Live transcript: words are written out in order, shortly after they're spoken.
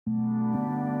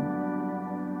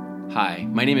Hi,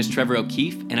 my name is Trevor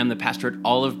O'Keefe, and I'm the pastor at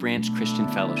Olive Branch Christian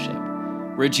Fellowship.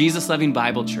 We're a Jesus-loving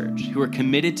Bible church who are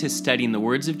committed to studying the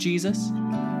words of Jesus,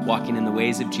 walking in the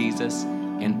ways of Jesus,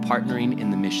 and partnering in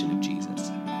the mission of Jesus.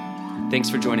 Thanks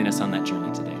for joining us on that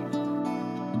journey today.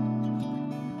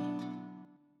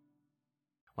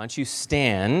 Why don't you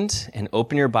stand and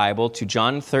open your Bible to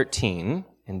John 13,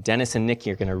 and Dennis and Nikki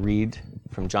are going to read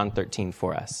from John 13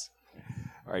 for us.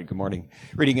 All right, good morning.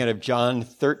 Reading out of John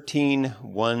 13,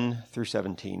 1 through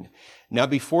 17. Now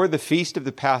before the feast of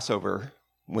the Passover,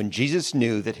 when Jesus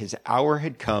knew that his hour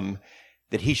had come,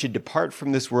 that he should depart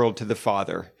from this world to the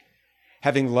Father,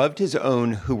 having loved his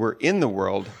own who were in the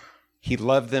world, he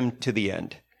loved them to the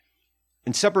end.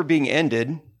 And supper being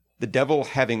ended, the devil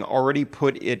having already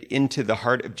put it into the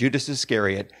heart of Judas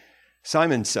Iscariot,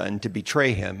 Simon's son, to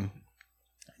betray him,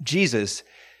 Jesus,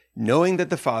 knowing that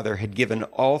the Father had given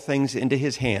all things into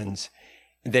his hands,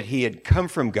 and that he had come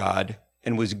from God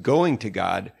and was going to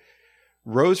God,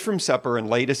 rose from supper and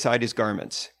laid aside his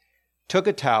garments, took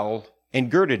a towel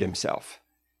and girded himself.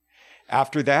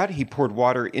 After that, he poured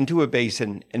water into a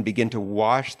basin and began to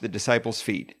wash the disciples'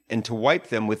 feet and to wipe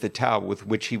them with the towel with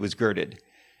which he was girded.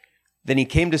 Then he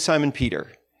came to Simon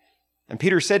Peter, and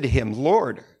Peter said to him,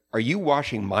 "Lord, are you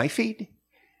washing my feet?"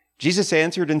 Jesus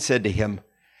answered and said to him,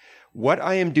 "What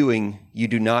I am doing you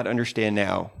do not understand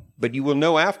now, but you will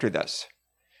know after this."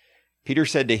 Peter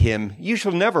said to him, "You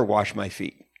shall never wash my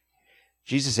feet."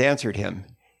 Jesus answered him,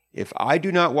 "If I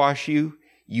do not wash you,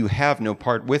 you have no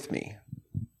part with me."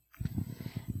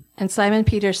 And Simon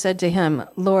Peter said to him,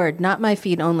 "Lord, not my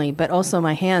feet only, but also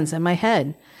my hands and my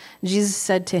head." Jesus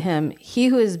said to him, "He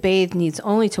who is bathed needs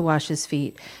only to wash his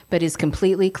feet, but is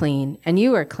completely clean, and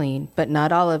you are clean, but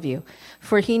not all of you."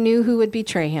 For he knew who would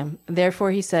betray him.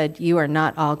 Therefore he said, "You are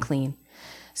not all clean."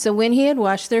 So when he had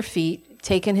washed their feet,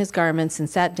 taken his garments, and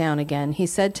sat down again, he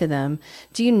said to them,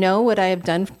 "Do you know what I have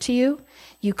done to you?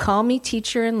 You call me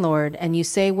teacher and Lord, and you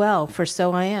say, 'Well, for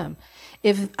so I am.'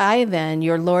 If I then,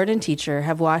 your Lord and teacher,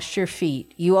 have washed your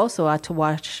feet, you also ought to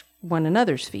wash one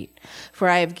another's feet. For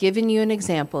I have given you an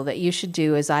example that you should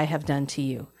do as I have done to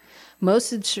you.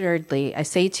 Most assuredly, I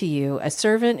say to you, a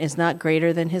servant is not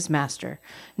greater than his master,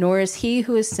 nor is he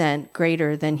who is sent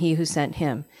greater than he who sent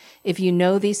him. If you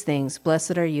know these things,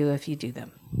 blessed are you if you do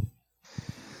them."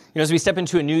 You know, as we step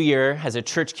into a new year as a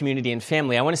church community and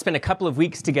family, I want to spend a couple of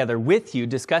weeks together with you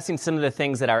discussing some of the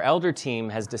things that our elder team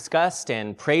has discussed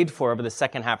and prayed for over the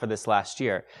second half of this last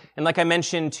year. And like I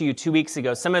mentioned to you 2 weeks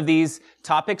ago, some of these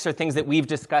topics are things that we've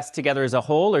discussed together as a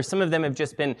whole, or some of them have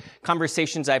just been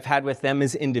conversations I've had with them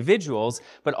as individuals.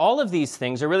 But all of these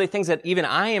things are really things that even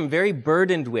I am very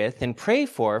burdened with and pray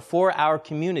for our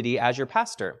community as your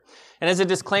pastor. And as a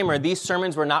disclaimer, these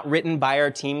sermons were not written by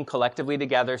our team collectively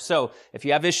together. So if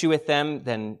you have issue with them,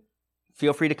 then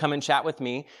feel free to come and chat with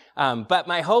me. But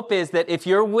my hope is that if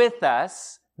you're with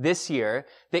us this year,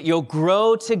 that you'll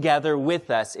grow together with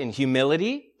us in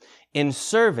humility, in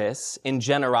service, in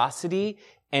generosity,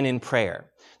 and in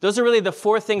prayer. Those are really the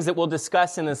 4 things that we'll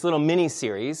discuss in this little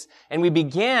mini-series. And we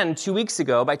began 2 weeks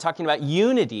ago by talking about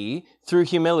unity through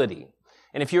humility.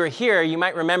 And if you were here, you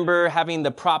might remember having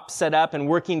the prop set up and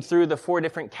working through the 4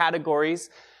 different categories.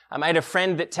 I had a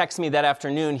friend that texted me that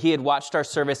afternoon. He had watched our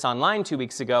service online 2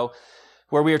 weeks ago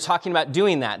where we were talking about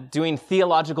doing that, doing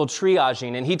theological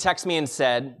triaging. And he texted me and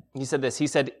said,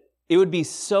 "It would be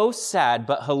so sad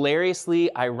but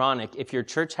hilariously ironic if your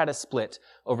church had a split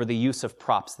over the use of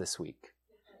props this week."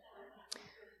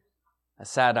 A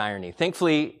sad irony.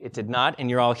 Thankfully, it did not, and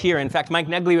you're all here. In fact, Mike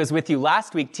Negley was with you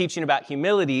last week teaching about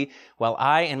humility, while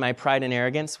I, in my pride and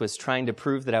arrogance, was trying to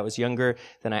prove that I was younger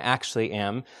than I actually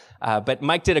am. But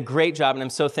Mike did a great job, and I'm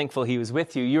so thankful he was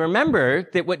with you. You remember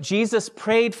that what Jesus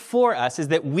prayed for us is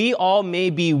that we all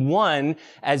may be one,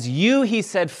 as you, he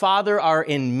said, Father, are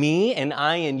in me, and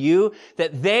I in you,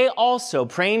 that they also,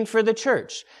 praying for the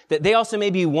church, that they also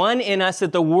may be one in us,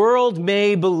 that the world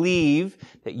may believe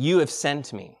that you have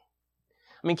sent me.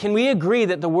 I mean, can we agree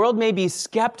that the world may be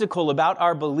skeptical about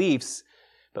our beliefs,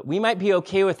 but we might be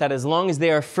okay with that as long as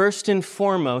they are first and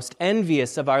foremost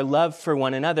envious of our love for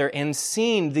one another and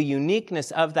seeing the uniqueness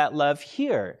of that love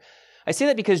here? I say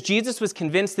that because Jesus was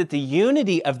convinced that the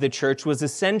unity of the church was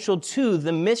essential to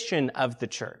the mission of the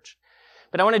church.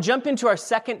 But I want to jump into our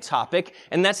second topic,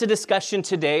 and that's a discussion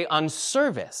today on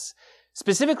service,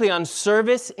 specifically on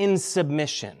service in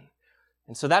submission.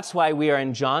 And so that's why we are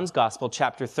in John's Gospel,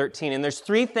 chapter 13. And there's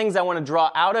 3 things I want to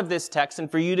draw out of this text and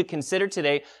for you to consider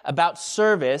today about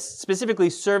service, specifically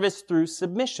service through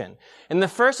submission. And the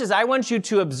first is I want you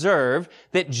to observe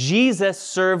that Jesus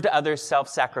served others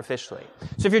self-sacrificially.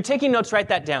 So if you're taking notes, write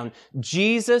that down.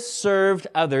 Jesus served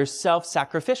others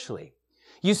self-sacrificially.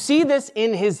 You see this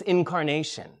in his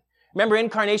incarnation. Remember,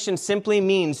 incarnation simply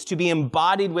means to be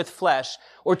embodied with flesh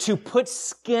or to put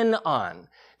skin on.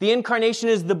 The incarnation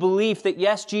is the belief that,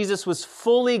 yes, Jesus was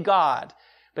fully God,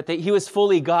 but that he was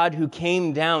fully God who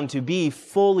came down to be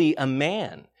fully a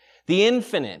man. The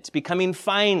infinite becoming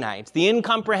finite, the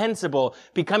incomprehensible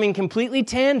becoming completely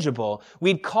tangible.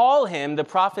 We'd call him, the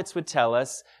prophets would tell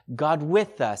us, God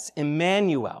with us,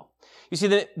 Emmanuel. You see,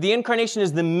 the incarnation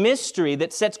is the mystery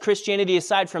that sets Christianity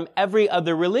aside from every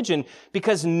other religion,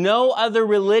 because no other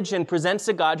religion presents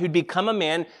a God who'd become a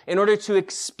man in order to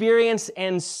experience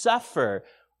and suffer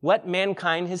what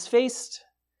mankind has faced.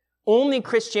 Only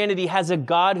Christianity has a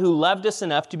God who loved us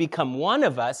enough to become one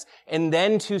of us and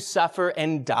then to suffer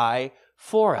and die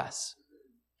for us.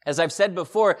 As I've said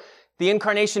before, the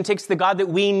incarnation takes the God that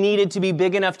we needed to be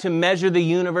big enough to measure the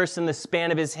universe in the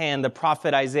span of his hand, the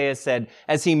prophet Isaiah said,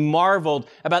 as he marveled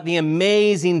about the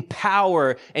amazing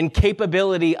power and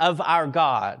capability of our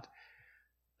God.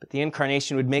 But the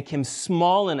incarnation would make him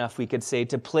small enough, we could say,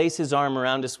 to place his arm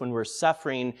around us when we're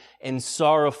suffering and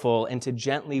sorrowful and to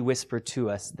gently whisper to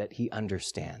us that he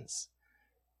understands.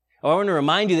 I want to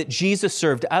remind you that Jesus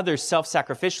served others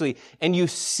self-sacrificially, and you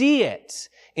see it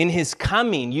in his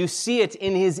coming. You see it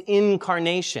in his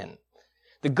incarnation.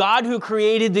 The God who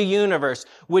created the universe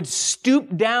would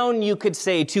stoop down, you could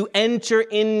say, to enter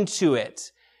into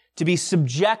it, to be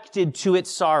subjected to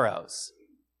its sorrows.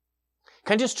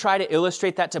 Can I just try to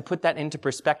illustrate that, to put that into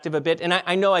perspective a bit? And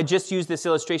I know I just used this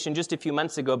illustration just a few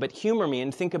months ago, but humor me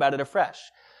and think about it afresh.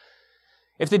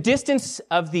 If the distance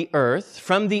of the earth,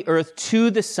 from the earth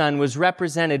to the sun, was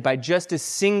represented by just a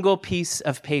single piece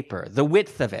of paper, the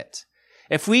width of it,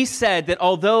 if we said that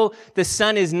although the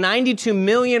sun is 92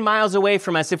 million miles away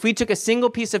from us, if we took a single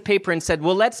piece of paper and said,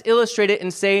 well, let's illustrate it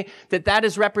and say that that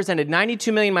is represented,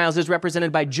 92 million miles is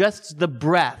represented by just the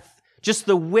breadth, just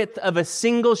the width of a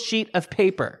single sheet of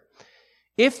paper.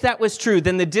 If that was true,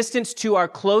 then the distance to our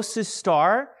closest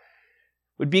star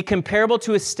would be comparable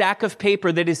to a stack of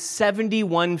paper that is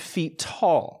 71 feet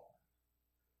tall.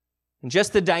 And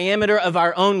just the diameter of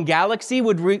our own galaxy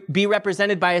would be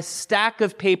represented by a stack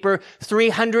of paper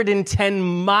 310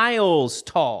 miles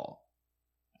tall.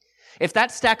 If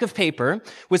that stack of paper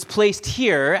was placed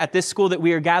here at this school that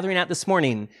we are gathering at this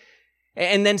morning,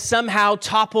 and then somehow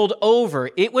toppled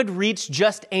over, it would reach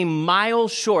just a mile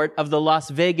short of the Las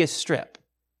Vegas Strip.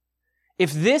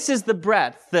 If this is the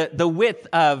breadth, the width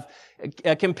of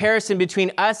a comparison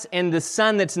between us and the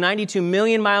sun that's 92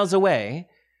 million miles away,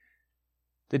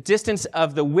 the distance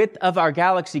of the width of our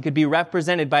galaxy could be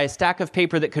represented by a stack of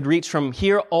paper that could reach from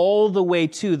here all the way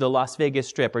to the Las Vegas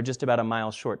Strip, or just about a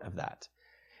mile short of that.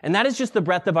 And that is just the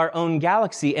breadth of our own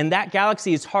galaxy, and that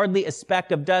galaxy is hardly a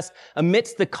speck of dust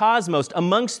amidst the cosmos,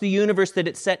 amongst the universe that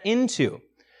it's set into.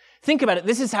 Think about it.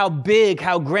 This is how big,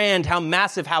 how grand, how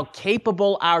massive, how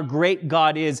capable our great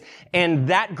God is, and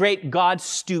that great God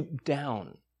stooped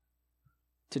down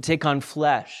to take on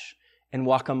flesh and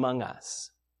walk among us.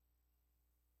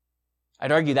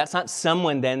 I'd argue that's not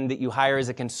someone then that you hire as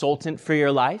a consultant for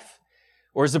your life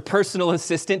or as a personal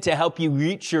assistant to help you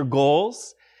reach your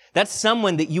goals. That's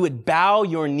someone that you would bow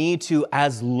your knee to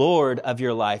as Lord of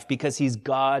your life because he's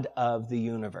God of the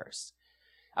universe.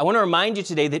 I want to remind you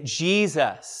today that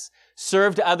Jesus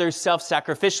served others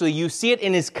self-sacrificially. You see it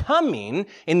in his coming,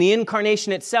 in the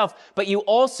incarnation itself, but you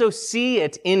also see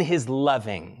it in his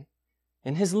loving.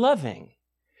 In his loving.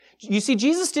 You see,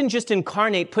 Jesus didn't just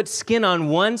incarnate, put skin on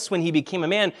once when he became a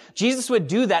man. Jesus would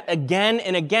do that again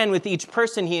and again with each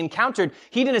person he encountered.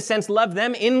 He'd, in a sense, love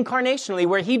them incarnationally,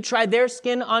 where he'd try their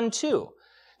skin on too.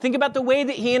 Think about the way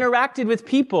that he interacted with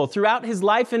people throughout his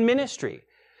life and ministry,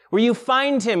 where you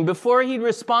find him, before he'd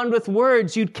respond with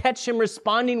words, you'd catch him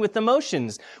responding with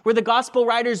emotions, where the gospel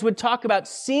writers would talk about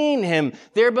seeing him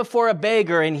there before a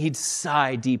beggar and he'd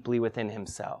sigh deeply within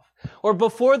himself. Or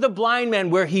before the blind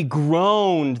man, where he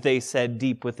groaned, they said,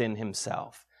 deep within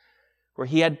himself. Where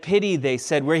he had pity, they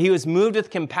said, where he was moved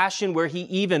with compassion, where he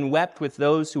even wept with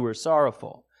those who were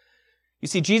sorrowful. You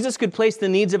see, Jesus could place the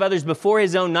needs of others before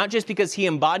his own, not just because he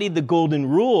embodied the golden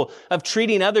rule of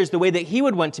treating others the way that he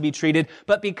would want to be treated,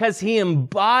 but because he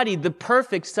embodied the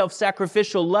perfect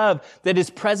self-sacrificial love that is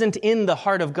present in the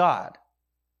heart of God.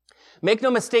 Make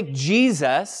no mistake,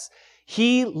 Jesus,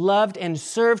 he loved and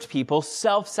served people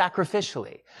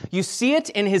self-sacrificially. You see it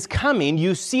in his coming,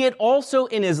 you see it also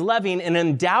in his loving, and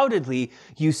undoubtedly,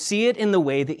 you see it in the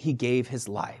way that he gave his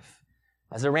life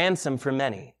as a ransom for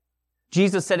many.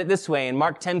 Jesus said it this way in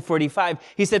Mark 10:45.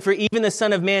 He said, "For even the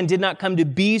Son of Man did not come to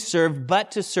be served,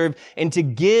 but to serve and to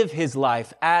give his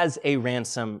life as a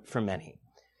ransom for many."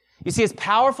 You see, as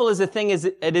powerful as the thing as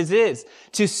it is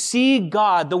to see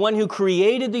God, the one who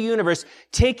created the universe,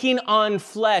 taking on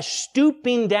flesh,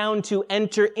 stooping down to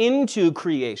enter into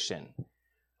creation.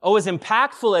 Oh, as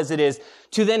impactful as it is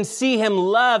to then see him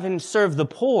love and serve the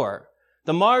poor,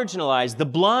 the marginalized, the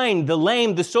blind, the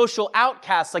lame, the social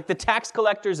outcasts like the tax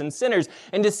collectors and sinners,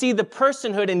 and to see the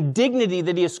personhood and dignity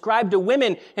that he ascribed to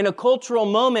women in a cultural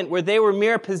moment where they were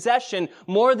mere possession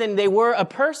more than they were a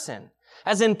person.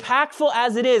 As impactful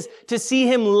as it is to see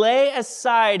him lay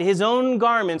aside his own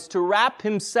garments to wrap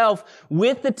himself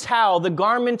with the towel, the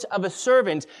garment of a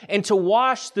servant, and to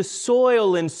wash the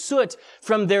soil and soot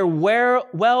from their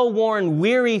well-worn,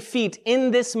 weary feet in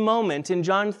this moment in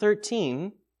John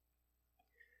 13.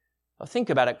 Well, think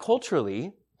about it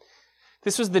culturally.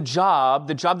 This was the job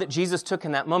that Jesus took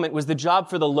in that moment was the job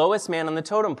for the lowest man on the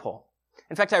totem pole.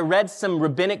 In fact, I read some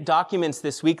rabbinic documents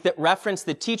this week that reference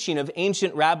the teaching of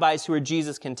ancient rabbis who were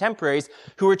Jesus' contemporaries,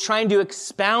 who were trying to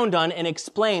expound on and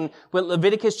explain what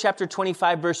Leviticus chapter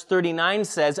 25 verse 39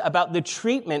 says about the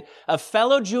treatment of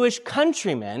fellow Jewish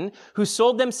countrymen who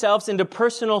sold themselves into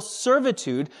personal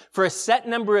servitude for a set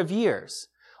number of years.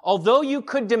 Although you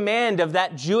could demand of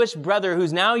that Jewish brother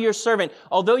who's now your servant,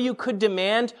 although you could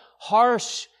demand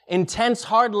harsh, intense,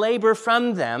 hard labor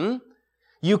from them,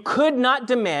 you could not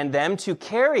demand them to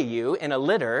carry you in a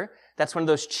litter. That's one of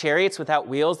those chariots without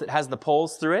wheels that has the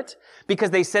poles through it, because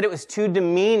they said it was too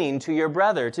demeaning to your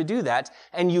brother to do that.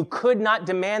 And you could not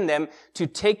demand them to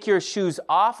take your shoes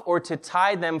off or to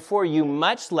tie them for you,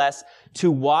 much less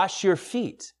to wash your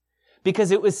feet,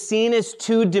 because it was seen as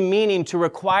too demeaning to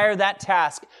require that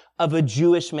task of a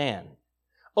Jewish man.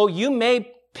 Oh, you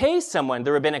may pay someone,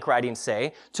 the rabbinic writings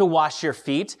say, to wash your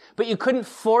feet, but you couldn't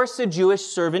force a Jewish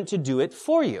servant to do it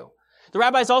for you. The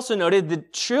rabbis also noted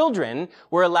that children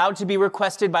were allowed to be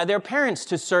requested by their parents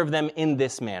to serve them in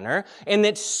this manner, and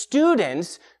that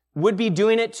students would be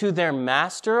doing it to their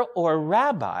master or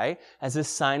rabbi as a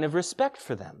sign of respect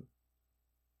for them.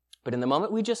 But in the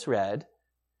moment we just read,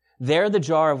 there the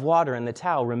jar of water and the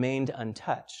towel remained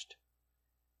untouched,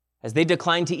 as they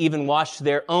declined to even wash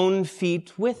their own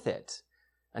feet with it,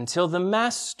 until the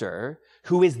master,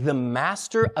 who is the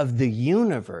master of the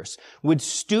universe, would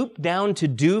stoop down to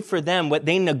do for them what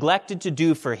they neglected to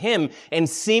do for him and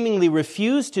seemingly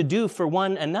refused to do for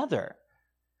one another.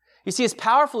 You see, as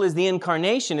powerful as the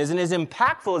incarnation is and as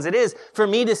impactful as it is for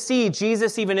me to see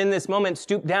Jesus even in this moment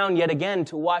stoop down yet again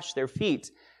to wash their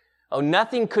feet, oh,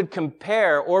 nothing could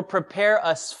compare or prepare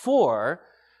us for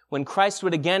when Christ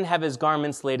would again have his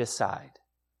garments laid aside.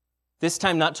 This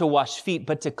time not to wash feet,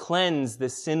 but to cleanse the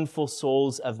sinful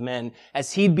souls of men,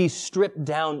 as he'd be stripped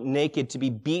down naked, to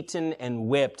be beaten and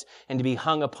whipped, and to be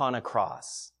hung upon a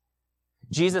cross.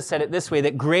 Jesus said it this way,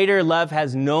 that greater love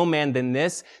has no man than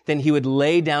this, than he would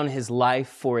lay down his life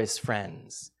for his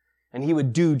friends. And he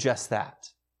would do just that.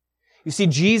 You see,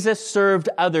 Jesus served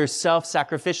others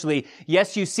self-sacrificially.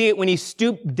 Yes, you see it when he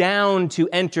stooped down to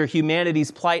enter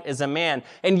humanity's plight as a man.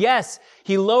 And yes,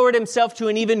 he lowered himself to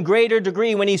an even greater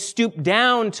degree when he stooped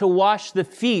down to wash the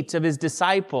feet of his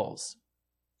disciples.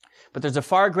 But there's a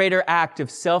far greater act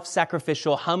of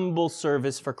self-sacrificial, humble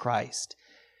service for Christ.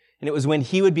 And it was when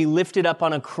he would be lifted up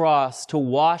on a cross to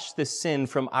wash the sin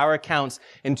from our accounts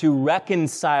and to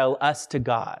reconcile us to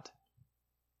God.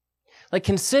 Like,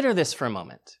 consider this for a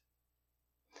moment.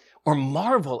 Or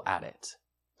marvel at it.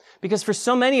 Because for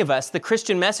so many of us, the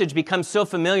Christian message becomes so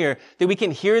familiar that we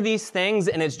can hear these things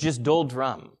and it's just dull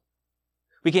drum.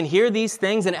 We can hear these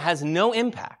things and it has no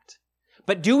impact.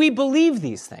 But do we believe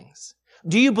these things?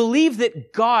 Do you believe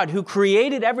that God, who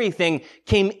created everything,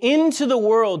 came into the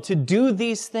world to do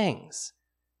these things?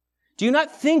 Do you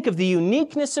not think of the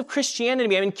uniqueness of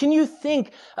Christianity? I mean, can you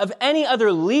think of any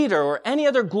other leader or any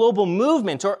other global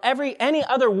movement or any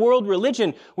other world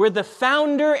religion where the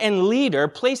founder and leader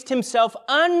placed himself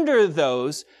under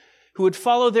those who would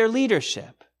follow their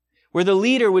leadership, where the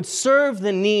leader would serve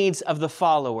the needs of the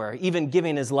follower, even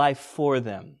giving his life for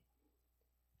them?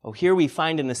 Oh, here we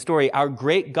find in the story our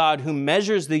great God who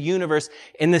measures the universe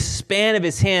in the span of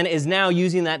his hand is now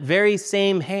using that very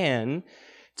same hand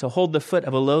to hold the foot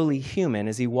of a lowly human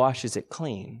as he washes it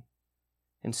clean.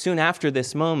 And soon after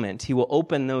this moment, he will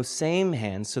open those same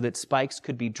hands so that spikes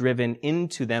could be driven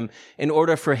into them in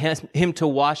order for him to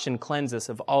wash and cleanse us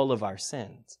of all of our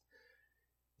sins.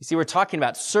 You see, we're talking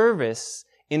about service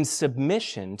in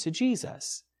submission to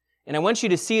Jesus. And I want you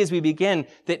to see as we begin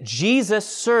that Jesus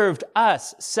served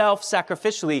us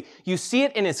self-sacrificially. You see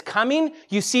it in his coming,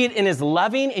 you see it in his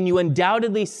loving, and you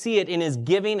undoubtedly see it in his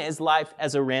giving his life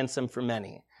as a ransom for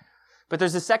many. But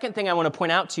there's a second thing I want to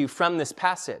point out to you from this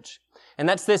passage. And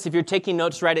that's this, if you're taking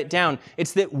notes, write it down.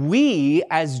 It's that we,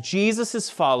 as Jesus'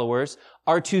 followers,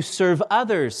 are to serve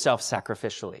others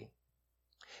self-sacrificially.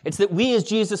 It's that we, as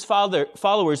Jesus'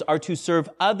 followers, are to serve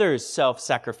others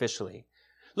self-sacrificially.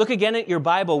 Look again at your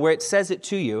Bible where it says it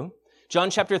to you. John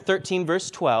chapter 13,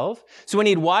 verse 12. So when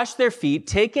he'd washed their feet,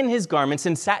 taken his garments,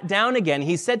 and sat down again,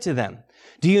 he said to them,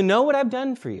 "Do you know what I've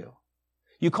done for you?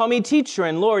 You call me teacher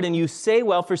and Lord, and you say,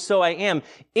 well, for so I am.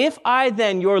 If I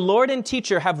then, your Lord and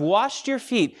teacher, have washed your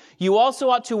feet, you also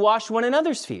ought to wash one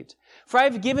another's feet. For I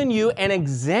have given you an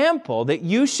example that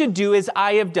you should do as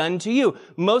I have done to you.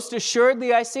 Most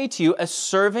assuredly, I say to you, a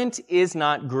servant is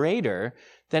not greater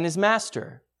than his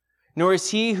master, nor is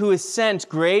he who is sent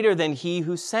greater than he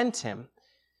who sent him.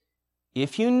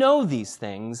 If you know these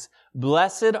things,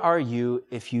 blessed are you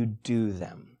if you do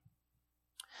them."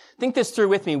 Think this through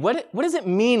with me. What does it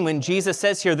mean when Jesus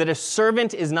says here that a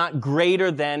servant is not greater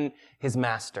than his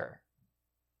master?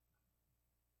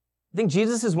 I think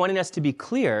Jesus is wanting us to be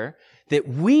clear that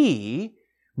we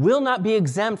will not be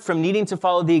exempt from needing to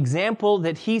follow the example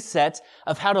that he set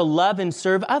of how to love and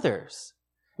serve others.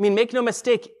 I mean, make no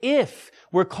mistake, if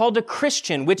we're called a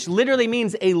Christian, which literally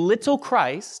means a little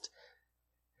Christ,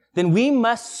 then we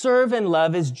must serve and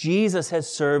love as Jesus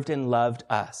has served and loved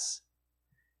us.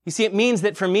 You see, it means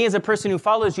that for me as a person who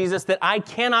follows Jesus, that I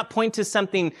cannot point to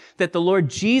something that the Lord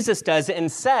Jesus does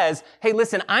and says, hey,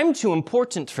 listen, I'm too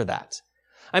important for that.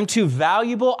 I'm too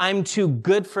valuable. I'm too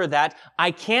good for that. I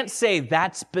can't say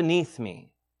that's beneath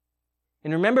me.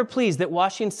 And remember, please, that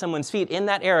washing someone's feet in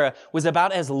that era was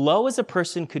about as low as a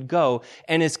person could go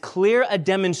and as clear a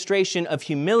demonstration of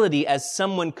humility as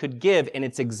someone could give. And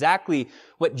it's exactly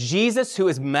what Jesus, who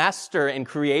is master and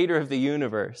creator of the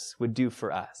universe, would do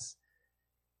for us.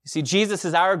 You see, Jesus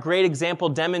is our great example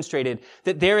demonstrated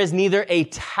that there is neither a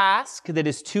task that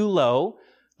is too low,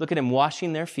 look at him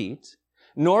washing their feet,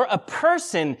 nor a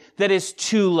person that is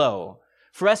too low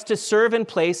for us to serve and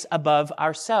place above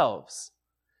ourselves.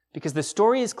 Because the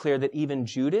story is clear that even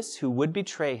Judas, who would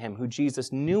betray him, who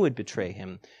Jesus knew would betray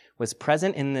him, was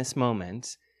present in this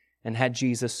moment and had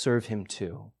Jesus serve him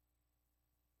too.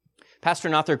 Pastor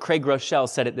and author Craig Rochelle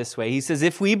said it this way. He says,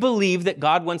 if we believe that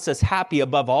God wants us happy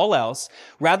above all else,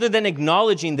 rather than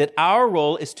acknowledging that our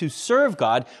role is to serve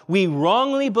God, we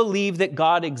wrongly believe that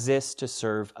God exists to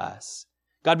serve us.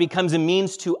 God becomes a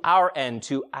means to our end,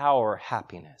 to our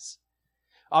happiness.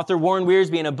 Author Warren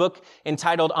Wiersbe, in a book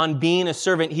entitled On Being a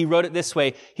Servant, he wrote it this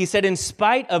way. He said, in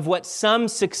spite of what some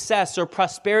success or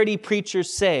prosperity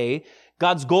preachers say,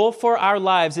 God's goal for our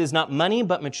lives is not money,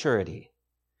 but maturity.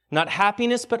 Not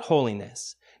happiness, but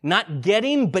holiness. Not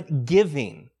getting, but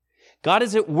giving. God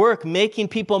is at work making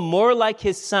people more like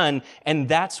his son, and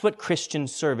that's what Christian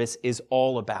service is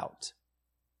all about.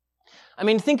 I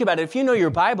mean, think about it. If you know your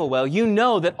Bible well, you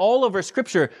know that all over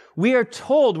Scripture, we're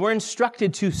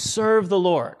instructed to serve the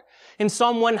Lord. In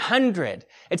Psalm 100,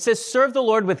 it says, serve the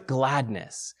Lord with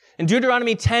gladness. In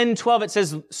Deuteronomy 10:12, it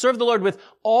says, serve the Lord with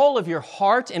all of your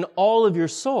heart and all of your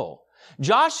soul.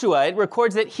 Joshua, it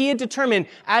records that he had determined,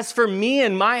 as for me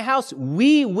and my house,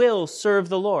 we will serve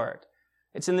the Lord.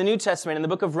 It's in the New Testament, in the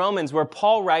book of Romans, where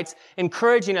Paul writes,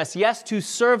 encouraging us, yes, to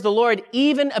serve the Lord,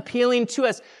 even appealing to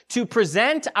us to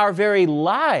present our very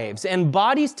lives and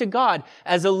bodies to God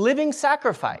as a living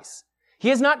sacrifice. He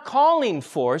is not calling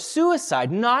for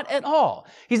suicide, not at all.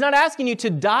 He's not asking you to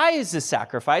die as a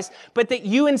sacrifice, but that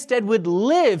you instead would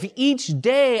live each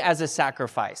day as a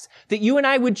sacrifice, that you and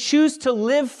I would choose to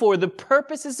live for the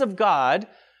purposes of God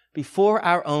before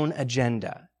our own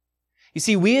agenda. You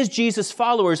see, we as Jesus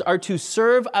followers are to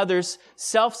serve others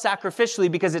self-sacrificially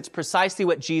because it's precisely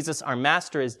what Jesus, our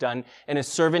master, has done, and a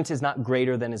servant is not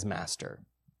greater than his master.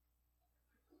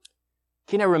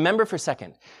 Okay, now remember for a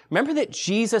second. Remember that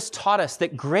Jesus taught us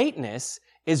that greatness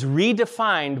is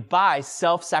redefined by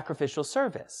self-sacrificial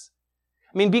service.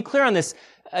 I mean, be clear on this.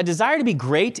 A desire to be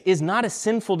great is not a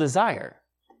sinful desire.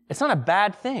 It's not a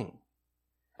bad thing,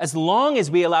 as long as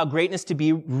we allow greatness to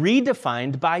be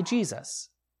redefined by Jesus.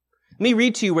 Let me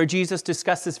read to you where Jesus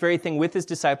discussed this very thing with his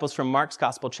disciples from Mark's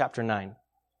Gospel, chapter 9.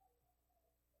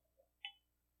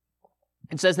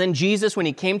 It says, then Jesus, when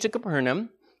he came to Capernaum,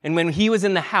 and when he was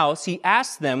in the house, he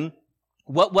asked them,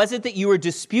 what was it that you were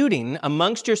disputing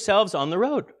amongst yourselves on the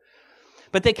road?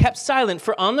 But they kept silent,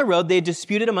 for on the road they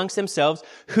disputed amongst themselves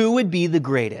who would be the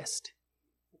greatest.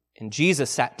 And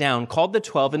Jesus sat down, called the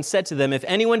 12, and said to them, if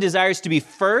anyone desires to be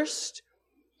first,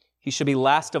 he shall be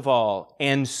last of all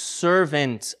and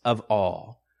servant of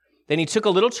all. Then he took a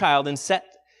little child and set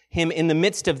him in the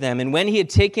midst of them. And when he had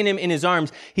taken him in his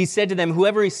arms, he said to them,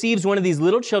 whoever receives one of these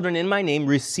little children in my name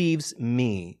receives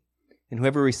me. And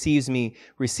whoever receives me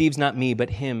receives not me, but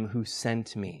him who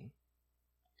sent me.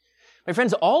 My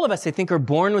friends, all of us, I think, are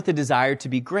born with a desire to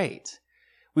be great.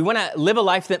 We want to live a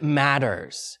life that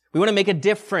matters. We want to make a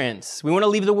difference. We want to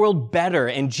leave the world better.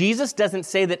 And Jesus doesn't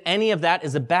say that any of that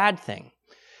is a bad thing.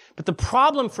 But the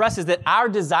problem for us is that our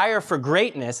desire for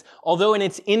greatness, although in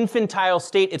its infantile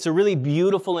state, it's a really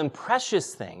beautiful and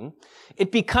precious thing,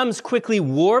 it becomes quickly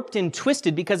warped and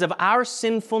twisted because of our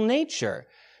sinful nature.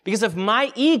 Because of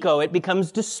my ego, it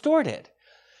becomes distorted.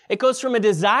 It goes from a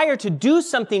desire to do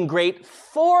something great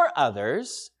for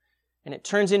others, and it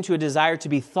turns into a desire to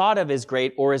be thought of as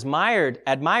great or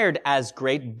admired as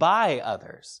great by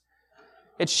others.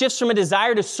 It shifts from a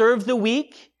desire to serve the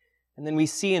weak, and then we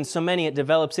see in so many it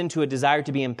develops into a desire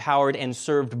to be empowered and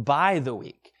served by the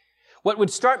weak. What would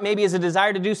start maybe as a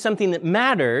desire to do something that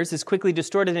matters is quickly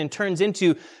distorted and turns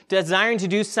into desiring to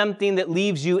do something that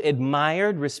leaves you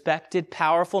admired, respected,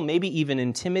 powerful, maybe even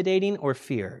intimidating or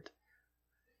feared.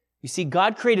 You see,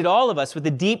 God created all of us with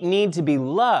a deep need to be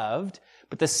loved,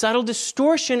 but the subtle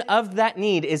distortion of that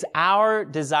need is our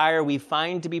desire we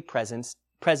find to be present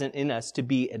in us to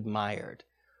be admired.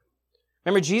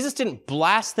 Remember, Jesus didn't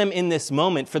blast them in this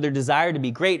moment for their desire to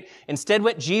be great. Instead,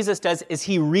 what Jesus does is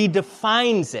he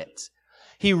redefines it.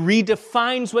 He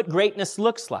redefines what greatness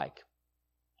looks like.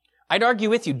 I'd argue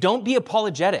with you, don't be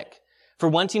apologetic for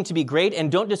wanting to be great,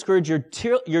 and don't discourage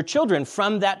your children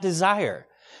from that desire.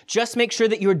 Just make sure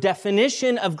that your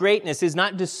definition of greatness is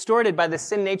not distorted by the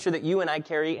sin nature that you and I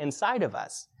carry inside of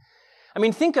us. I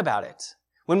mean, think about it.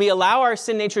 When we allow our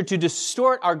sin nature to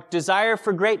distort our desire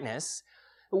for greatness,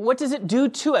 what does it do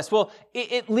to us? Well,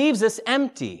 it leaves us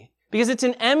empty, because it's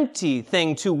an empty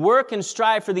thing to work and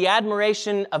strive for the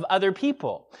admiration of other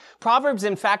people. Proverbs,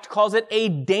 in fact, calls it a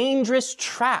dangerous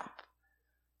trap.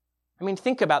 I mean,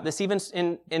 think about this even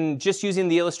in just using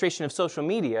the illustration of social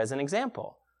media as an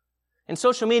example. In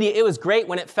social media, it was great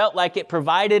when it felt like it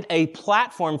provided a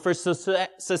platform for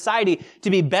society to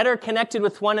be better connected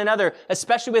with one another,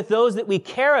 especially with those that we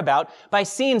care about, by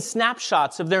seeing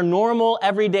snapshots of their normal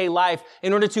everyday life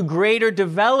in order to greater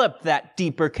develop that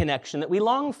deeper connection that we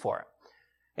long for.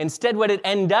 Instead, what it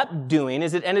ended up doing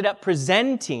is it ended up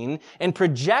presenting and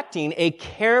projecting a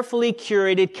carefully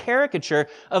curated caricature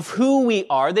of who we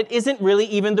are that isn't really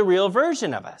even the real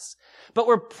version of us. But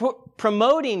we're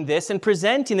promoting this and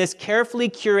presenting this carefully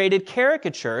curated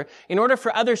caricature in order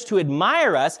for others to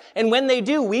admire us. And when they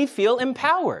do, we feel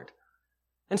empowered.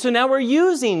 And so now we're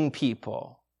using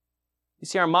people. You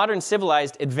see, our modern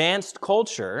civilized advanced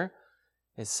culture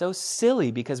is so silly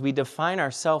because we define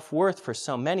our self-worth for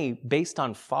so many based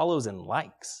on follows and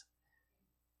likes.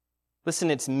 Listen,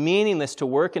 it's meaningless to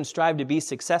work and strive to be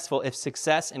successful if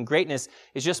success and greatness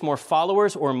is just more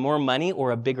followers or more money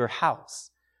or a bigger house.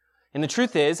 And the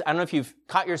truth is, I don't know if you've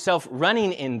caught yourself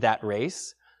running in that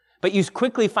race, but you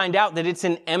quickly find out that it's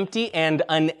an empty and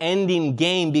unending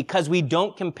game because we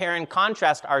don't compare and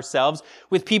contrast ourselves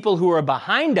with people who are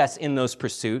behind us in those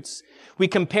pursuits. We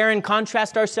compare and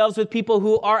contrast ourselves with people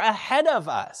who are ahead of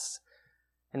us.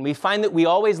 And we find that we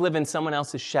always live in someone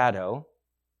else's shadow,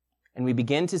 and we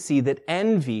begin to see that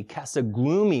envy casts a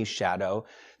gloomy shadow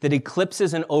that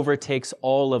eclipses and overtakes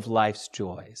all of life's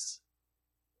joys.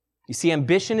 You see,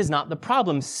 ambition is not the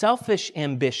problem. Selfish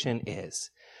ambition is.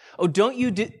 Oh, don't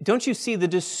you see the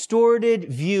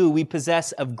distorted view we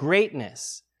possess of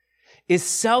greatness is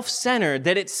self-centered,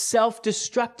 that it's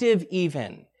self-destructive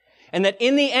even, and that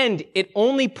in the end, it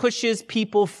only pushes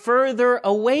people further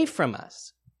away from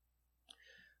us.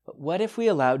 But what if we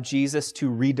allowed Jesus to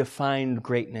redefine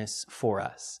greatness for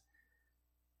us?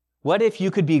 What if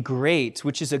you could be great,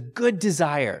 which is a good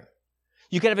desire?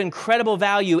 You could have incredible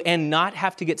value and not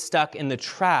have to get stuck in the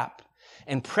trap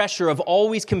and pressure of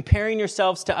always comparing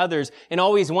yourselves to others and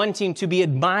always wanting to be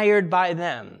admired by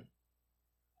them.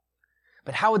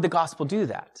 But how would the gospel do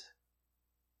that?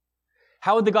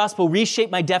 How would the gospel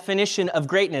reshape my definition of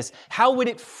greatness? How would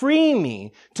it free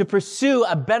me to pursue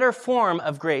a better form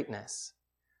of greatness?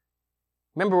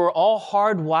 Remember, we're all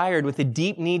hardwired with a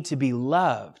deep need to be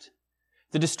loved.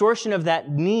 The distortion of that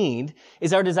need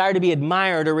is our desire to be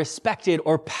admired or respected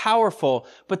or powerful.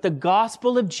 But the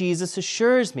gospel of Jesus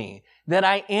assures me that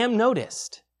I am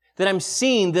noticed, that I'm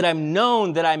seen, that I'm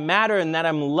known, that I matter, and that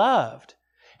I'm loved.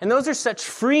 And those are such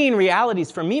freeing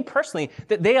realities for me personally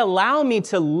that they allow me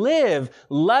to live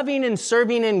loving and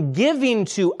serving and giving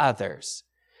to others.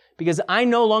 Because I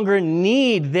no longer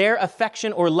need their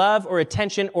affection or love or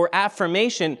attention or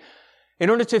affirmation in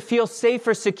order to feel safe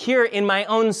or secure in my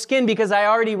own skin, because I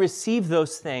already receive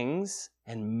those things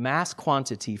in mass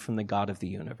quantity from the God of the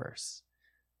universe.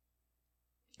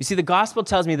 You see, the gospel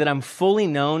tells me that I'm fully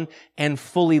known and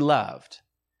fully loved.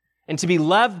 And to be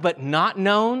loved but not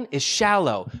known is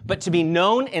shallow. But to be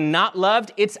known and not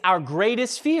loved, it's our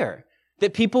greatest fear,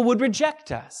 that people would reject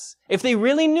us if they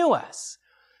really knew us.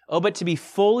 Oh, but to be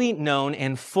fully known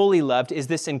and fully loved is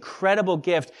this incredible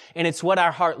gift, and it's what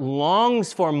our heart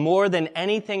longs for more than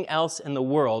anything else in the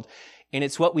world, and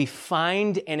it's what we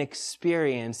find and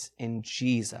experience in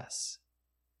Jesus.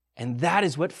 And that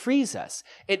is what frees us.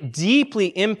 It deeply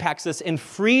impacts us and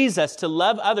frees us to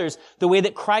love others the way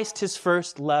that Christ has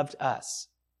first loved us.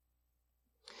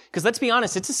 Because let's be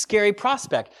honest, it's a scary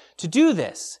prospect to do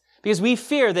this. Because we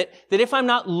fear that if I'm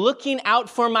not looking out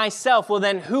for myself, well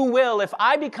then who will? If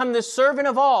I become the servant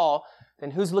of all,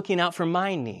 then who's looking out for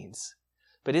my needs?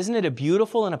 But isn't it a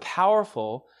beautiful and a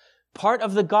powerful part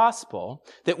of the gospel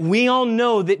that we all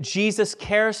know that Jesus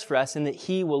cares for us and that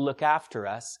he will look after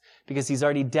us because he's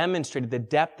already demonstrated the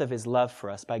depth of his love for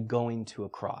us by going to a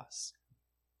cross.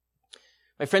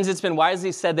 My friends, it's been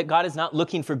wisely said that God is not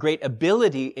looking for great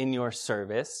ability in your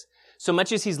service so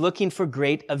much as he's looking for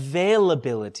great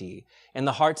availability in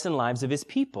the hearts and lives of his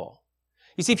people.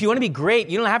 You see, if you want to be great,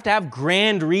 you don't have to have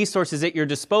grand resources at your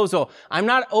disposal. I'm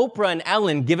not Oprah and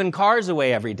Ellen giving cars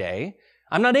away every day.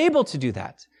 I'm not able to do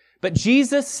that. But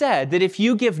Jesus said that if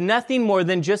you give nothing more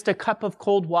than just a cup of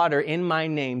cold water in my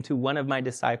name to one of my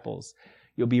disciples,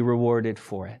 you'll be rewarded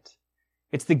for it.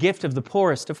 It's the gift of the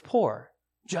poorest of poor,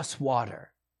 just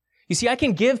water. You see, I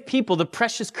can give people the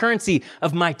precious currency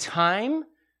of my time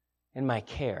and my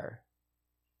care.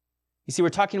 You see, we're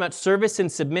talking about service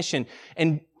and submission.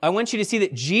 And I want you to see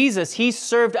that Jesus, he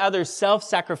served others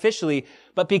self-sacrificially.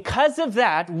 But because of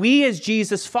that, we as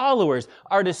Jesus followers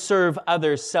are to serve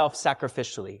others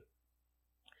self-sacrificially.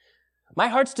 My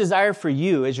heart's desire for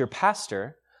you as your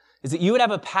pastor is that you would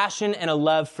have a passion and a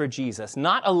love for Jesus,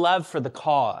 not a love for the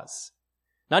cause,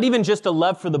 not even just a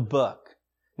love for the book.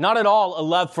 Not at all a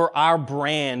love for our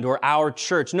brand or our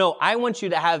church. No, I want you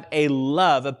to have a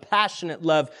love, a passionate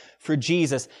love for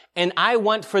Jesus. And I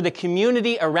want for the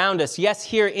community around us, yes,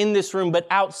 here in this room, but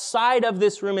outside of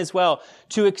this room as well,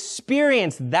 to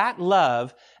experience that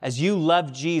love as you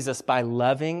love Jesus by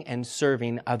loving and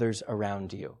serving others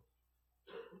around you.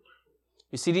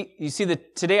 You see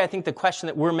that today I think the question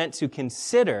that we're meant to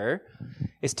consider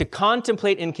is to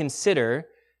contemplate and consider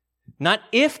not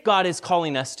if God is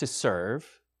calling us to serve.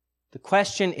 The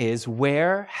question is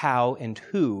where, how, and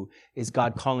who is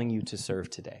God calling you to serve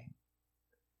today?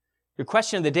 Your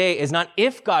question of the day is not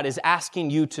if God is asking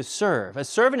you to serve. A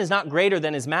servant is not greater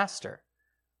than his master.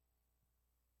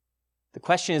 The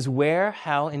question is where,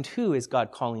 how, and who is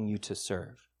God calling you to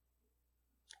serve?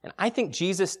 And I think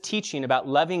Jesus' teaching about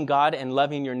loving God and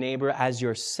loving your neighbor as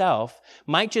yourself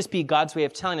might just be God's way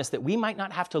of telling us that we might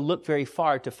not have to look very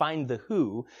far to find the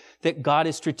who that God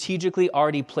has strategically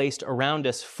already placed around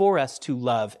us for us to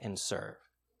love and serve.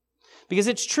 Because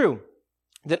it's true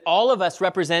that all of us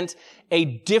represent a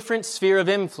different sphere of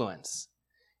influence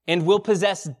and will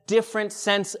possess different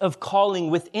sense of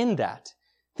calling within that.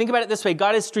 Think about it this way.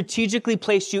 God has strategically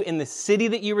placed you in the city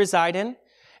that you reside in,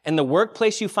 and the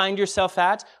workplace you find yourself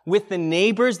at, with the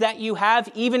neighbors that you have,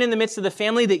 even in the midst of the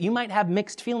family that you might have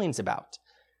mixed feelings about.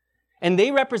 And they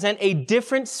represent a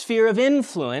different sphere of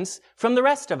influence from the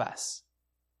rest of us.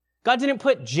 God didn't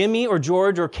put Jimmy or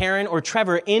George or Karen or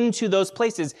Trevor into those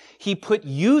places. He put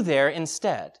you there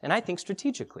instead, and I think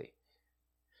strategically.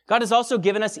 God has also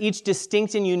given us each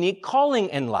distinct and unique calling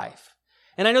in life.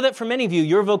 And I know that for many of you,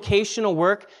 your vocational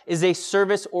work is a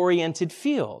service-oriented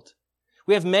field.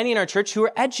 We have many in our church who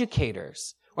are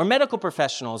educators or medical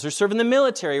professionals or serve in the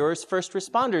military or as first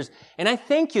responders. And I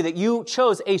thank you that you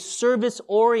chose a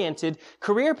service-oriented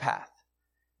career path.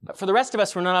 But for the rest of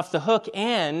us, we're not off the hook,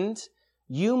 and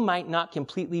you might not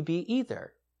completely be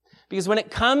either. Because when it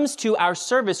comes to our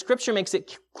service, Scripture makes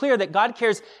it clear that God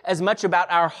cares as much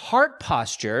about our heart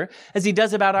posture as he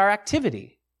does about our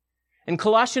activity. In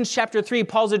Colossians chapter 3,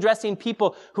 Paul's addressing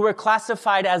people who are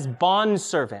classified as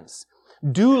bondservants,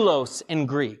 doulos in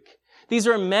Greek. These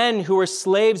are men who were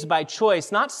slaves by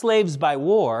choice, not slaves by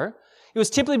war. It was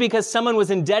typically because someone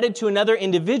was indebted to another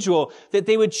individual that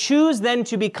they would choose then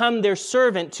to become their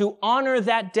servant to honor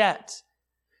that debt.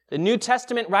 The New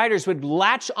Testament writers would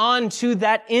latch on to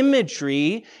that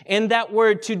imagery and that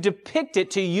word to depict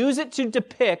it, to use it to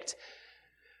depict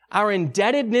our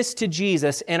indebtedness to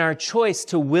Jesus and our choice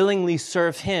to willingly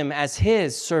serve him as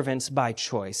his servants by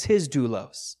choice, his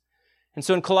doulos. And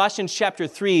so in Colossians chapter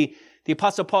 3, the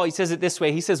Apostle Paul, he says it this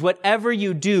way. He says, whatever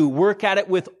you do, work at it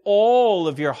with all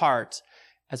of your heart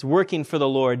as working for the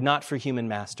Lord, not for human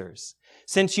masters.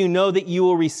 Since you know that you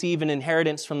will receive an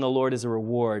inheritance from the Lord as a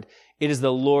reward, it is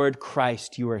the Lord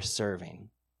Christ you are serving.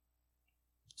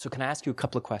 So can I ask you a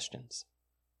couple of questions?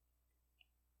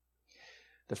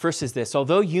 The first is this: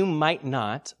 although you might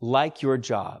not like your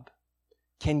job,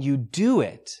 can you do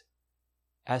it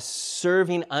as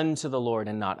serving unto the Lord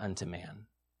and not unto man?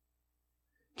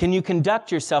 Can you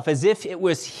conduct yourself as if it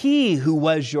was he who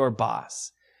was your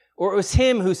boss, or it was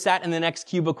him who sat in the next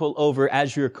cubicle over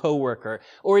as your coworker,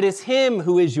 or it is him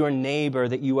who is your neighbor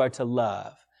that you are to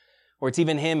love, or it's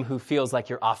even him who feels like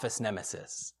your office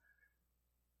nemesis?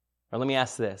 Or let me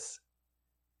ask this: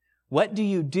 what do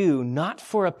you do not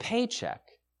for a paycheck,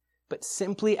 but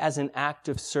simply as an act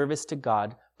of service to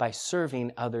God by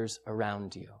serving others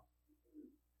around you?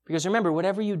 Because remember,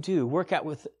 whatever you do, work out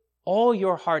with all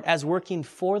your heart as working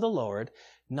for the Lord,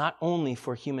 not only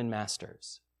for human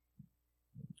masters.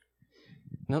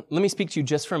 Now, let me speak to you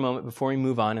just for a moment before we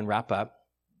move on and wrap up,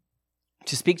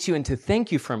 to speak to you and to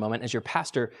thank you for a moment as your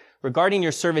pastor regarding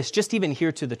your service, just even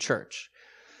here to the church.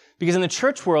 Because in the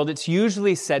church world, it's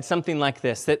usually said something like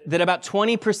this, that about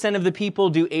 20% of the people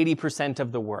do 80%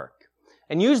 of the work.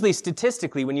 And usually,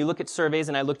 statistically, when you look at surveys,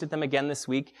 and I looked at them again this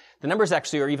week, the numbers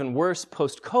actually are even worse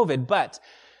post-COVID. But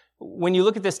when you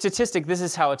look at the statistic, this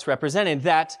is how it's represented,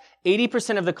 that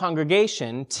 80% of the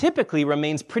congregation typically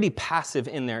remains pretty passive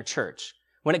in their church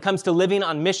when it comes to living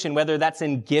on mission, whether that's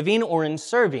in giving or in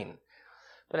serving.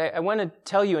 But I want to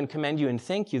tell you and commend you and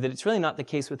thank you that it's really not the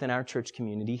case within our church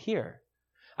community here.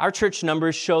 Our church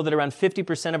numbers show that around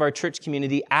 50% of our church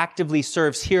community actively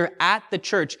serves here at the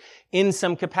church in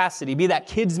some capacity, be that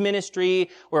kids ministry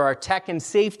or our tech and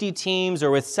safety teams or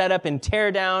with setup and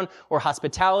tear down or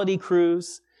hospitality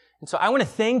crews. And so I want to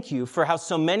thank you for how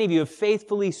so many of you have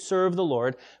faithfully served the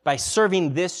Lord by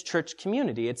serving this church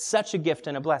community. It's such a gift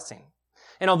and a blessing.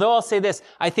 And although I'll say this,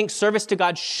 I think service to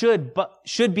God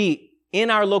should be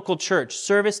in our local church.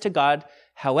 Service to God,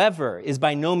 however, is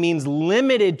by no means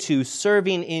limited to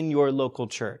serving in your local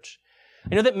church.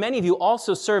 I know that many of you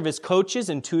also serve as coaches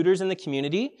and tutors in the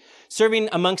community, serving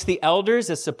amongst the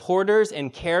elders as supporters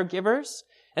and caregivers.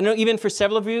 I know even for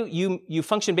several of you, you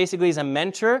function basically as a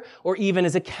mentor or even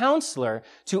as a counselor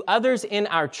to others in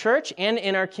our church and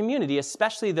in our community,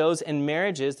 especially those in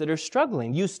marriages that are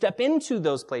struggling. You step into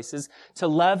those places to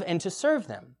love and to serve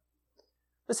them.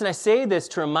 Listen, I say this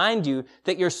to remind you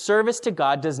that your service to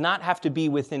God does not have to be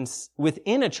within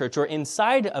a church or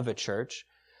inside of a church,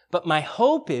 but my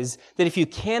hope is that if you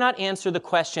cannot answer the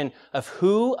question of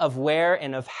who, of where,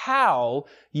 and of how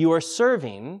you are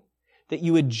serving, that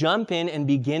you would jump in and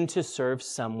begin to serve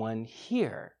someone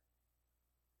here.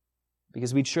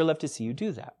 Because we'd sure love to see you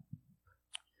do that.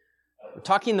 We're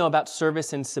talking, though, about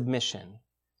service and submission.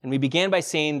 And we began by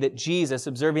saying that Jesus,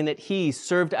 observing that he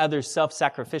served others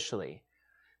self-sacrificially.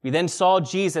 We then saw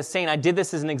Jesus saying, I did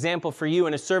this as an example for you,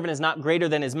 and a servant is not greater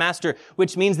than his master,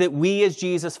 which means that we as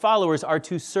Jesus followers are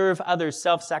to serve others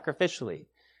self-sacrificially.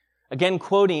 Again,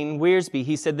 quoting Wiersbe,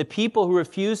 he said, the people who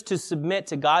refuse to submit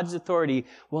to God's authority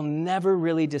will never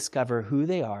really discover who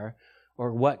they are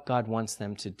or what God wants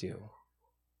them to do.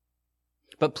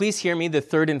 But please hear me, the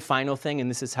third and final thing, and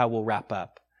this is how we'll wrap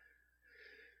up,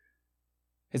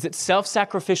 is that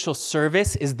self-sacrificial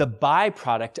service is the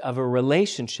byproduct of a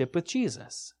relationship with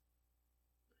Jesus.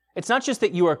 It's not just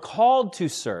that you are called to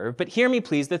serve, but hear me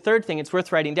please, the third thing it's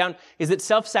worth writing down is that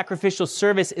self-sacrificial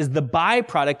service is the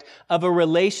byproduct of a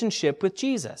relationship with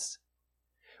Jesus.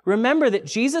 Remember that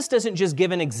Jesus doesn't just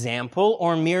give an example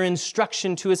or mere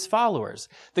instruction to his followers.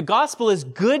 The gospel is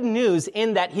good news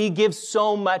in that he gives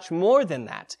so much more than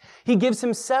that. He gives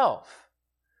himself,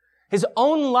 his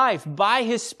own life by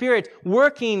his Spirit,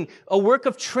 working a work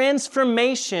of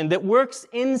transformation that works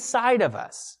inside of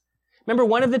us. Remember,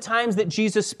 one of the times that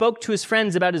Jesus spoke to his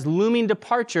friends about his looming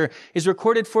departure is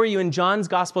recorded for you in John's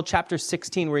Gospel, chapter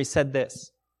 16, where he said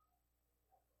this.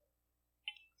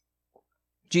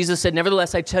 Jesus said,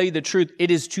 nevertheless, I tell you the truth,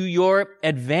 it is to your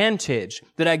advantage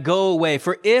that I go away.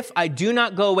 For if I do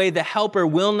not go away, the Helper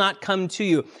will not come to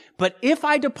you. But if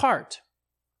I depart,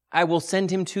 I will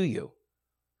send him to you.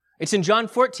 It's in John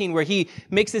 14 where he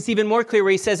makes this even more clear, where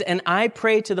he says, and I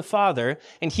pray to the Father,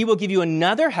 and he will give you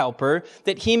another helper,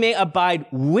 that he may abide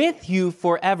with you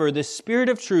forever, the Spirit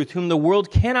of truth, whom the world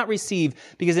cannot receive,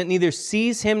 because it neither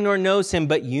sees him nor knows him,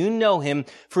 but you know him,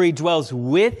 for he dwells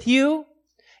with you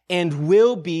and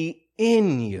will be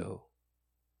in you.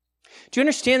 Do you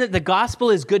understand that the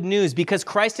gospel is good news because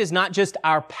Christ is not just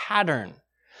our pattern?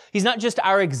 He's not just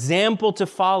our example to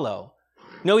follow.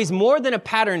 No, he's more than a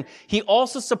pattern. He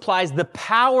also supplies the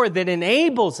power that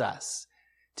enables us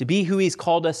to be who he's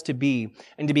called us to be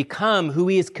and to become who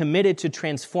he is committed to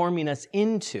transforming us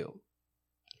into.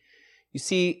 You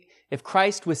see, if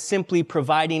Christ was simply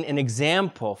providing an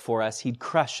example for us, he'd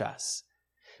crush us.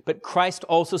 But Christ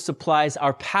also supplies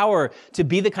our power to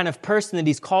be the kind of person that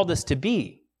he's called us to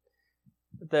be.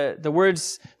 The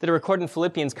words that are recorded in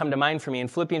Philippians come to mind for me. In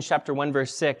Philippians chapter 1,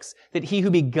 verse 6, that he who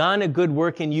begun a good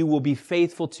work in you will be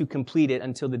faithful to complete it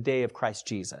until the day of Christ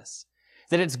Jesus.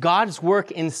 That it's God's work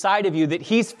inside of you that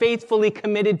he's faithfully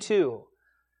committed to.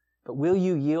 But will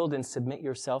you yield and submit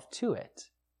yourself to it?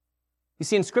 You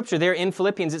see in Scripture there in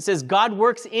Philippians, it says, God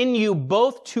works in you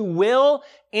both to will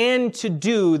and to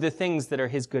do the things that are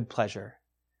his good pleasure.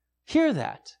 Hear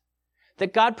that.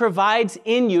 That God provides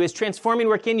in you, his transforming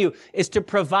work in you, is to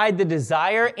provide the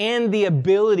desire and the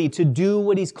ability to do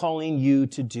what he's calling you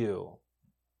to do.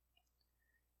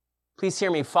 Please hear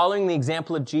me. Following the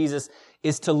example of Jesus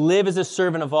is to live as a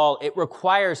servant of all. It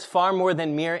requires far more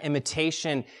than mere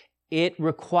imitation. It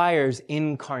requires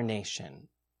incarnation.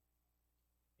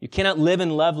 You cannot live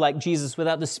and love like Jesus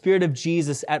without the Spirit of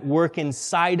Jesus at work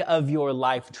inside of your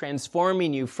life,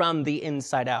 transforming you from the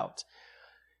inside out.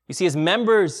 You see, as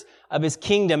members of his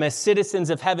kingdom, as citizens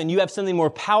of heaven, you have something more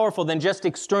powerful than just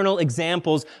external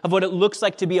examples of what it looks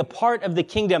like to be a part of the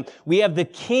kingdom. We have the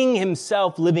King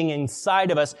himself living inside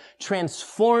of us,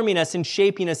 transforming us and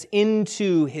shaping us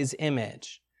into his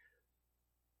image.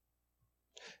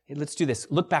 Hey, let's do this.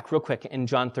 Look back real quick in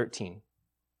John 13,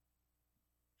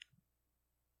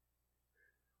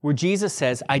 where Jesus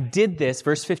says, I did this,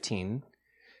 verse 15,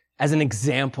 as an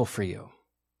example for you.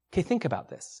 Okay, think about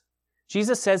this.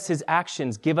 Jesus says his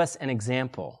actions give us an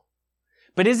example.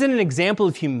 But is it an example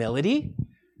of humility?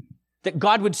 That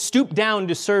God would stoop down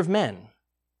to serve men?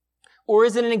 Or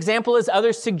is it an example, as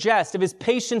others suggest, of his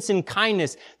patience and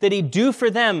kindness, that he'd do for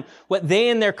them what they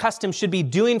in their custom should be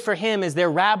doing for him as their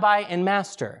rabbi and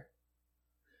master?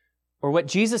 Or what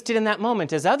Jesus did in that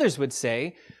moment, as others would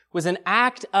say, was an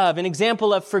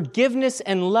example of forgiveness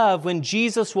and love when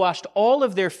Jesus washed all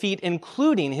of their feet,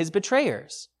 including his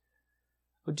betrayers.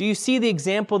 Do you see the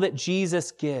example that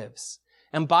Jesus gives?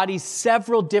 Embodies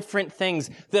several different things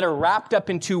that are wrapped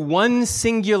up into one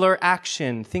singular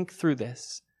action. Think through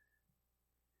this.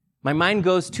 My mind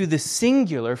goes to the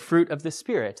singular fruit of the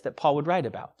Spirit that Paul would write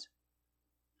about.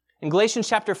 In Galatians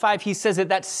chapter 5, he says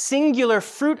that singular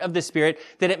fruit of the Spirit,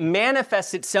 that it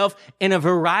manifests itself in a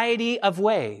variety of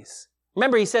ways.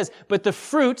 Remember, he says, but the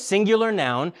fruit, singular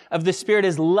noun, of the Spirit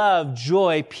is love,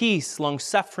 joy, peace,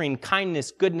 long-suffering,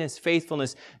 kindness, goodness,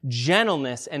 faithfulness,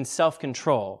 gentleness, and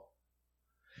self-control.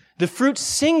 The fruit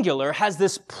singular has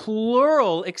this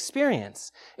plural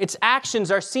experience. Its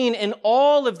actions are seen in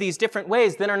all of these different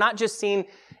ways that are not just seen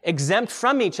exempt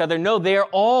from each other. No, they are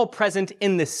all present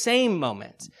in the same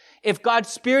moment. If God's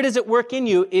Spirit is at work in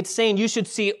you, it's saying you should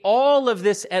see all of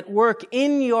this at work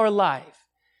in your life.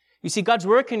 You see, God's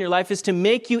work in your life is to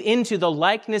make you into the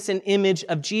likeness and image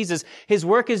of Jesus. His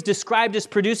work is described as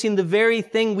producing the very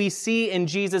thing we see in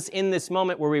Jesus in this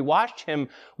moment where we watch him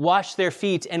wash their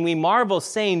feet and we marvel,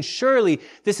 saying, surely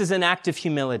this is an act of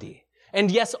humility. And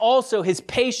yes, also his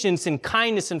patience and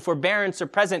kindness and forbearance are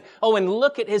present. Oh, and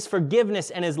look at his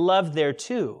forgiveness and his love there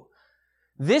too.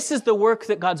 This is the work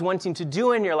that God's wanting to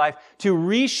do in your life, to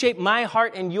reshape my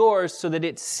heart and yours so that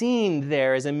it's seen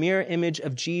there as a mirror image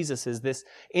of Jesus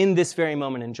in this very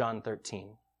moment in John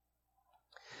 13.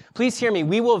 Please hear me.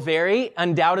 We will vary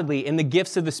undoubtedly in the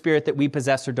gifts of the Spirit that we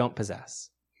possess or don't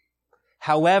possess.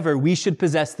 However, we should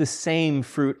possess the same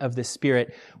fruit of the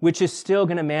Spirit, which is still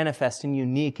going to manifest in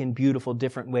unique and beautiful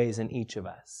different ways in each of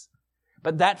us.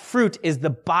 But that fruit is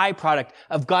the byproduct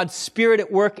of God's Spirit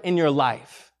at work in your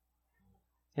life.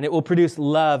 And it will produce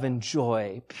love and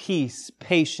joy, peace,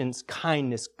 patience,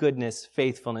 kindness, goodness,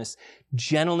 faithfulness,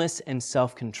 gentleness, and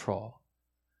self-control.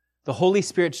 The Holy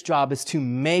Spirit's job is to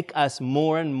make us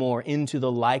more and more into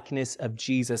the likeness of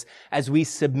Jesus as we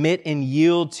submit and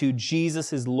yield to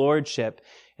Jesus' lordship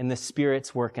and the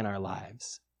Spirit's work in our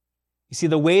lives. You see,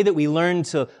 the way that we learn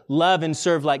to love and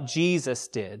serve like Jesus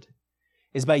did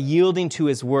is by yielding to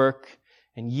his work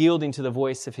and yielding to the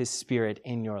voice of his Spirit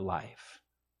in your life.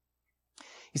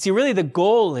 You see, really the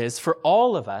goal is for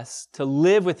all of us to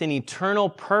live with an eternal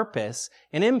purpose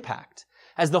and impact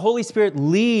as the Holy Spirit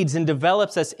leads and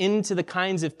develops us into the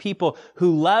kinds of people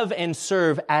who love and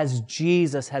serve as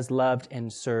Jesus has loved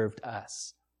and served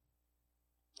us.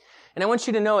 And I want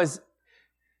you to know, as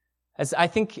I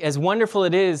think as wonderful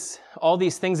it is, all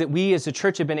these things that we as a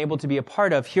church have been able to be a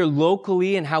part of here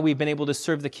locally and how we've been able to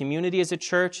serve the community as a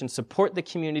church and support the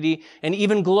community, and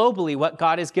even globally what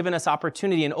God has given us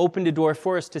opportunity and opened a door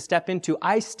for us to step into,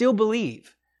 I still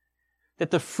believe that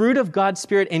the fruit of God's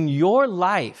Spirit in your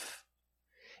life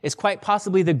is quite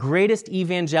possibly the greatest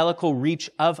evangelical reach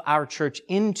of our church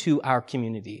into our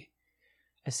community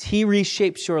as he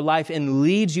reshapes your life and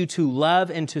leads you to love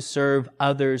and to serve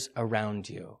others around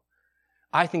you.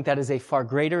 I think that is a far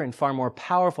greater and far more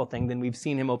powerful thing than we've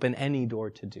seen him open any door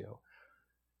to do.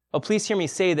 Oh, please hear me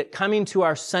say that coming to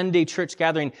our Sunday church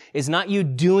gathering is not you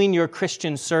doing your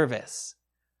Christian service.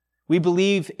 We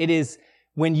believe it is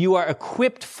when you are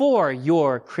equipped for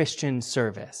your Christian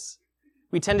service.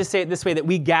 We tend to say it this way, that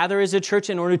we gather as a church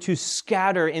in order to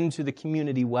scatter into the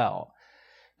community well.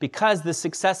 Because the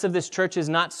success of this church is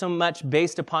not so much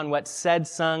based upon what's said,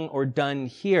 sung, or done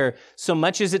here, so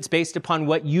much as it's based upon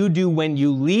what you do when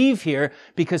you leave here,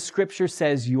 because Scripture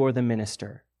says you're the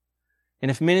minister. And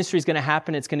if ministry is going to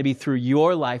happen, it's going to be through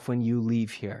your life when you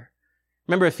leave here.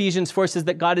 Remember, Ephesians 4 says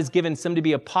that God has given some to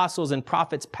be apostles and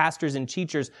prophets, pastors and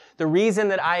teachers. The reason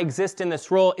that I exist in this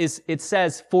role is, it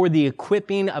says, for the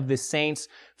equipping of the saints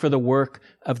for the work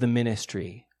of the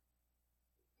ministry.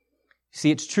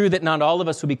 See, it's true that not all of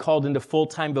us will be called into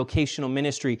full-time vocational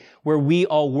ministry where we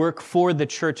all work for the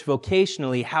church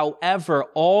vocationally. However,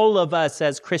 all of us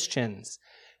as Christians,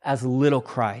 as little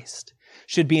Christ,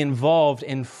 should be involved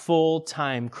in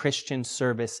full-time Christian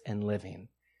service and living.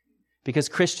 Because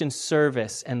Christian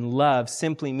service and love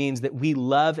simply means that we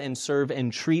love and serve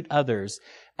and treat others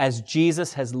as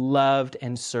Jesus has loved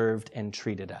and served and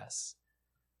treated us.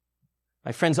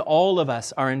 My friends, all of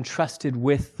us are entrusted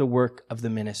with the work of the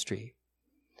ministry.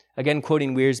 Again,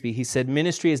 quoting Wiersbe, he said,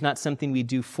 "Ministry is not something we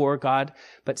do for God,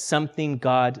 but something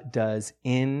God does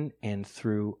in and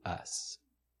through us."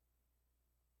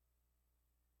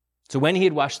 So when he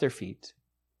had washed their feet,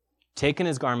 taken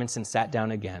his garments and sat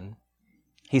down again,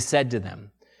 he said to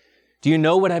them, "Do you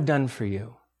know what I've done for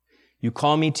you? You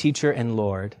call me teacher and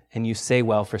Lord, and you say,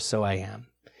 well, for so I am.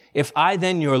 If I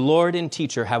then, your Lord and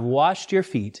teacher, have washed your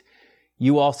feet,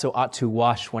 you also ought to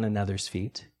wash one another's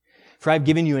feet. For I've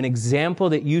given you an example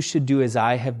that you should do as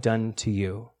I have done to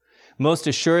you. Most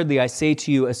assuredly, I say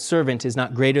to you, a servant is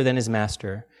not greater than his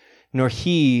master, nor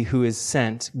he who is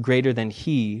sent greater than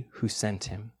he who sent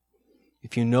him.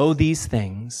 If you know these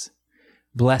things,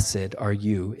 blessed are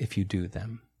you if you do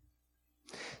them."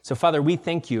 So, Father, we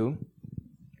thank you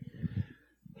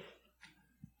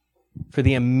for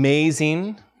the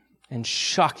amazing and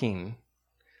shocking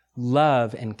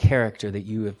love and character that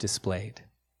you have displayed.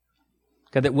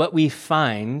 God, that what we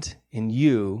find in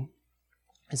you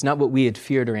is not what we had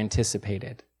feared or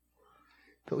anticipated,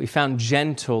 but we found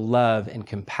gentle love and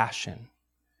compassion.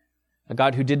 A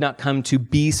God who did not come to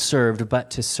be served,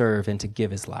 but to serve and to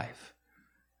give his life.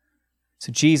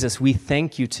 So Jesus, we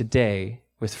thank you today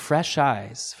with fresh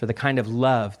eyes for the kind of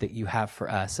love that you have for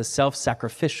us, a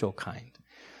self-sacrificial kind.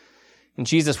 And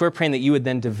Jesus, we're praying that you would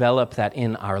then develop that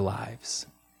in our lives,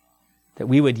 that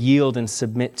we would yield and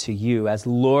submit to you as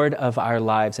Lord of our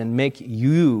lives and make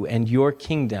you and your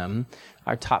kingdom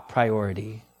our top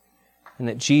priority. And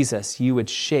that Jesus, you would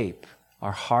shape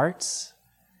our hearts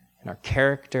and our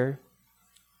character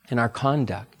and our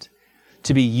conduct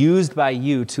to be used by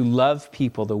you to love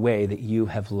people the way that you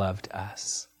have loved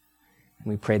us. And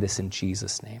we pray this in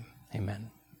Jesus' name. Amen.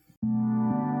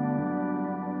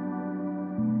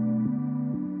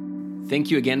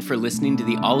 Thank you again for listening to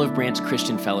the Olive Branch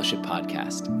Christian Fellowship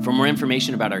podcast. For more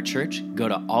information about our church, go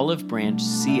to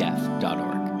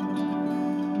olivebranchcf.org.